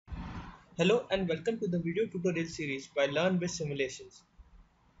Hello and welcome to the video tutorial series by LearnBiz Simulations.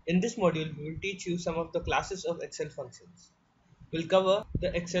 In this module, we will teach you some of the classes of Excel functions. We'll cover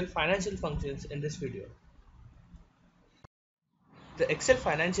the Excel financial functions in this video. The Excel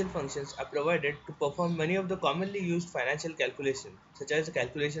financial functions are provided to perform many of the commonly used financial calculations, such as the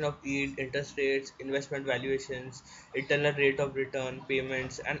calculation of yield, interest rates, investment valuations, internal rate of return,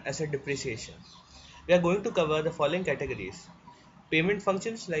 payments, and asset depreciation. We are going to cover the following categories: payment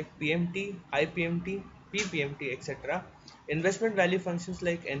functions like PMT, IPMT, PPMT, etc., investment value functions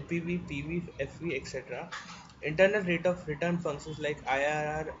like NPV, PV, FV, etc., internal rate of return functions like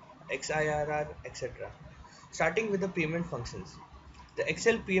IRR, XIRR, etc. Starting with the payment functions. The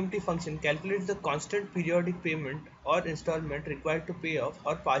Excel PMT function calculates the constant periodic payment or installment required to pay off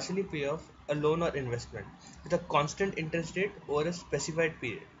or partially pay off a loan or investment with a constant interest rate over a specified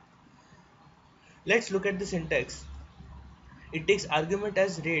period. Let's look at the syntax. It takes argument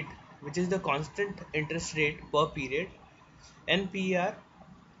as rate, which is the constant interest rate per period, NPR,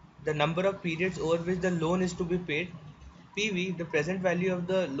 the number of periods over which the loan is to be paid, PV, the present value of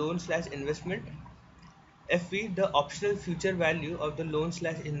the loan slash investment, FV, the optional future value of the loan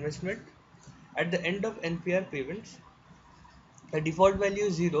slash investment. At the end of NPR payments, the default value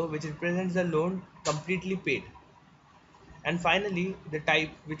is 0, which represents the loan completely paid. And finally, the type,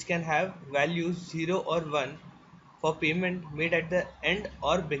 which can have values 0 or 1 for payment made at the end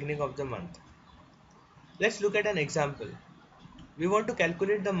or beginning of the month. Let's look at an example. We want to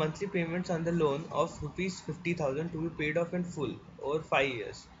calculate the monthly payments on the loan of rupees 50,000 to be paid off in full over 5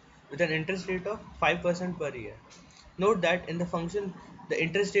 years with an interest rate of 5% per year. Note that in the function the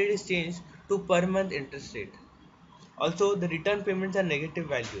interest rate is changed to per month interest rate. Also, the return payments are negative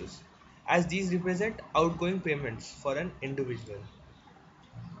values as these represent outgoing payments for an individual.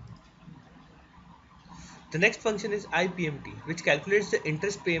 The next function is IPMT, which calculates the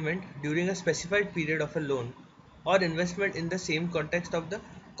interest payment during a specified period of a loan or investment in the same context of the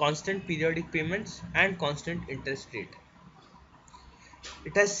constant periodic payments and constant interest rate.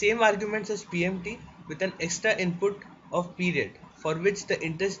 It has same arguments as PMT with an extra input of period for which the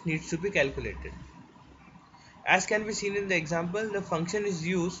interest needs to be calculated. As can be seen in the example, the function is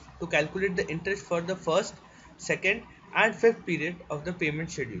used to calculate the interest for the first, second, and fifth period of the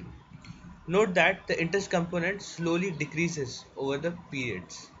payment schedule. Note that the interest component slowly decreases over the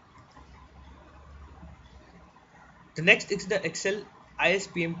periods. The next is the Excel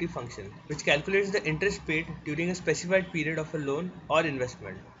ISPMT function, which calculates the interest paid during a specified period of a loan or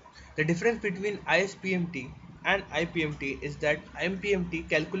investment. The difference between ISPMT and IPMT is that IPMT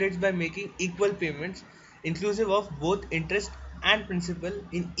calculates by making equal payments inclusive of both interest and principal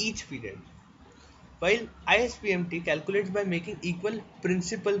in each period, while ISPMT calculates by making equal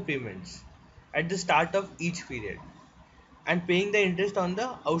principal payments at the start of each period and paying the interest on the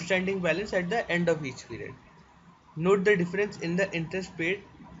outstanding balance at the end of each period. Note the difference in the interest paid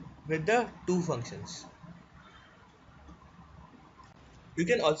with the two functions. You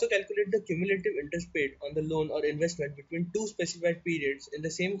can also calculate the cumulative interest paid on the loan or investment between two specified periods in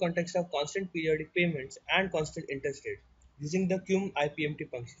the same context of constant periodic payments and constant interest rate using the cum IPMT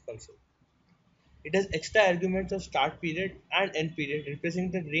function. It has extra arguments of start period and end period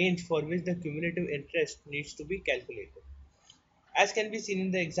representing the range for which the cumulative interest needs to be calculated. As can be seen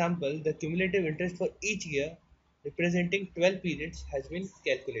in the example, the cumulative interest for each year representing 12 periods has been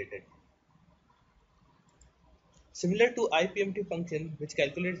calculated. Similar to IPMT function which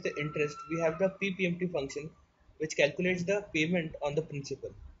calculates the interest, we have the PPMT function which calculates the payment on the principal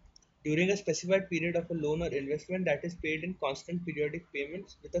during a specified period of a loan or investment that is paid in constant periodic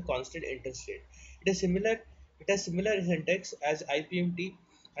payments with a constant interest rate. It has similar syntax as IPMT,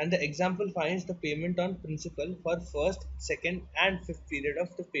 and the example finds the payment on principal for first, second, and fifth period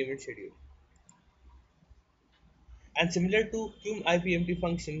of the payment schedule. And similar to cum IPMT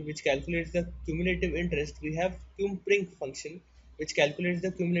function which calculates the cumulative interest, we have cum prink function which calculates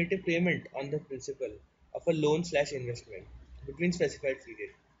the cumulative payment on the principal of a loan slash investment between specified period.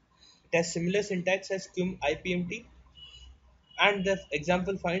 It has similar syntax as cum IPMT, and the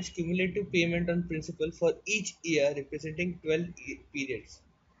example finds cumulative payment on principal for each year representing 12 periods.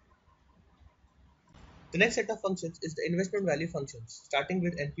 The next set of functions is the investment value functions, starting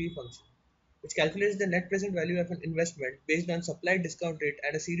with NPV function, which calculates the net present value of an investment based on supplied discount rate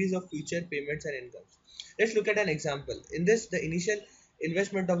and a series of future payments and incomes. Let's look at an example. In this, the initial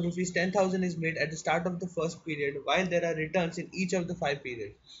investment of rupees 10,000 is made at the start of the first period, while there are returns in each of the 5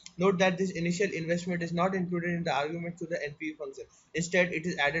 periods. Note that this initial investment is not included in the argument to the NPV function. Instead, it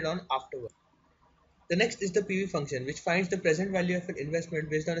is added on afterward. The next is the PV function, which finds the present value of an investment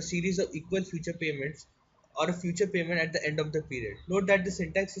based on a series of equal future payments or a future payment at the end of the period. Note that the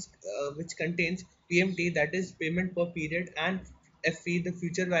syntax is, which contains PMT, that is payment per period, and FE, the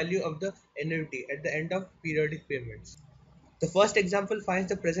future value of the annuity at the end of periodic payments. The first example finds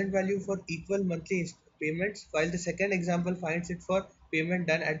the present value for equal monthly payments, while the second example finds it for payment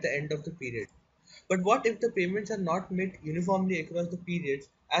done at the end of the period. But what if the payments are not made uniformly across the periods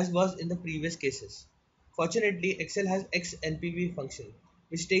as was in the previous cases? Fortunately, Excel has XNPV function,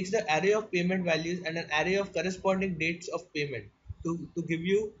 which takes the array of payment values and an array of corresponding dates of payment to give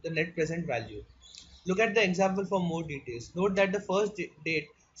you the net present value. Look at the example for more details. Note that the first date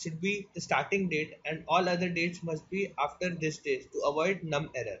should be the starting date and all other dates must be after this date to avoid num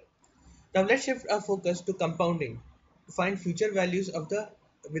error. Now let's shift our focus to compounding to find future values of the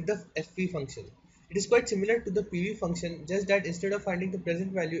with the FP function. It is quite similar to the PV function, just that instead of finding the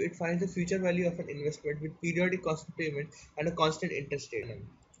present value, it finds the future value of an investment with periodic constant payment and a constant interest rate.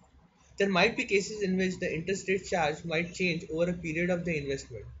 There might be cases in which the interest rate charged might change over a period of the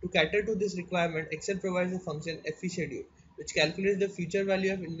investment. To cater to this requirement, Excel provides a function FE schedule, which calculates the future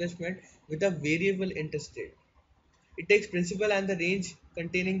value of investment with a variable interest rate. It takes principal and the range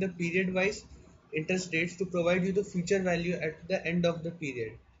containing the period-wise interest rates to provide you the future value at the end of the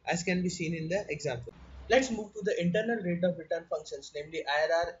period, as can be seen in the example. Let's move to the internal rate of return functions, namely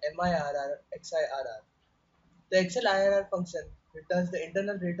IRR, MIRR, XIRR. The Excel IRR function returns the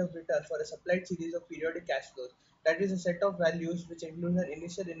internal rate of return for a supplied series of periodic cash flows, that is a set of values which includes an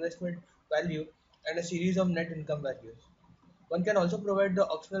initial investment value and a series of net income values. One can also provide the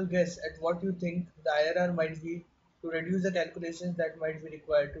optional guess at what you think the IRR might be to reduce the calculations that might be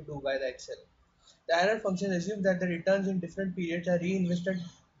required to do by the Excel. The IRR function assumes that the returns in different periods are reinvested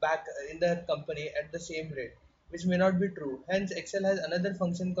back in the company at the same rate, which may not be true. Hence, Excel has another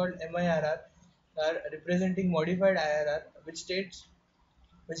function called MIRR, representing modified IRR, which takes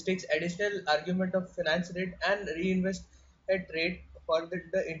additional argument of finance rate and reinvest at rate for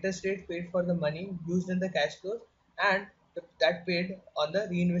the interest rate paid for the money used in the cash flows and that paid on the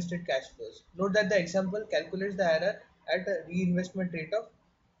reinvested cash flows. Note that the example calculates the IRR at a reinvestment rate of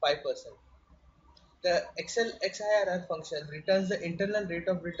 5%. The Excel XIRR function returns the internal rate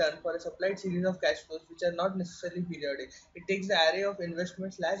of return for a supplied series of cash flows which are not necessarily periodic. It takes the array of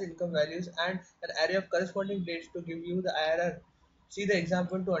investment slash income values and an array of corresponding dates to give you the IRR. See the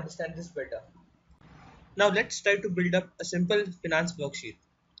example to understand this better. Now let's try to build up a simple finance worksheet.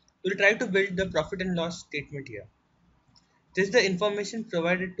 We'll try to build the profit and loss statement here. This is the information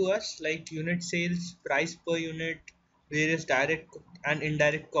provided to us like unit sales, price per unit, various direct and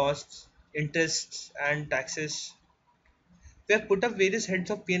indirect costs, interests and taxes. We have put up various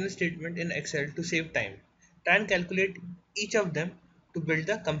heads of P&L statement in Excel to save time. Try and calculate each of them to build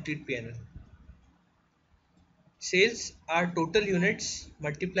the complete P&L. Sales are total units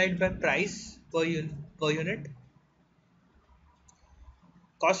multiplied by price per unit.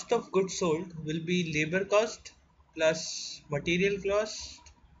 Cost of goods sold will be labor cost plus material cost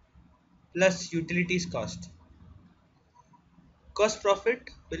plus utilities cost. Cost profit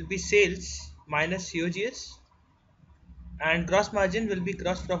will be sales minus COGS, and gross margin will be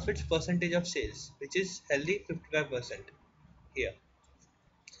gross profits percentage of sales, which is healthy 55% here.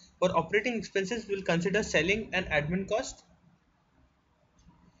 For operating expenses, we'll consider selling and admin cost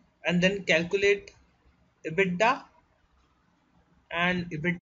and then calculate EBITDA and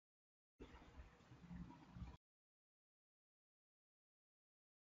EBIT.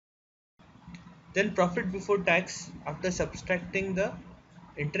 Then profit before tax after subtracting the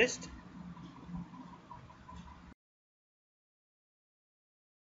interest.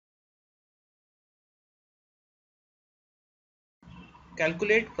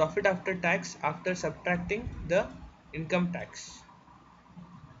 Calculate profit after tax after subtracting the income tax.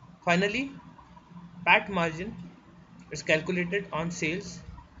 Finally, PAT margin is calculated on sales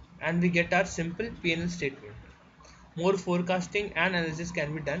and we get our simple P&L statement. More forecasting and analysis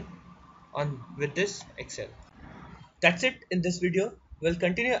can be done on with this Excel. That's it in this video. We'll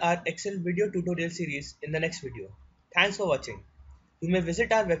continue our Excel video tutorial series in the next video. Thanks for watching. You may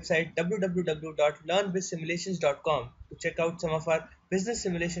visit our website www.learnbizsimulations.com to check out some of our business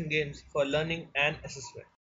simulation games for learning and assessment.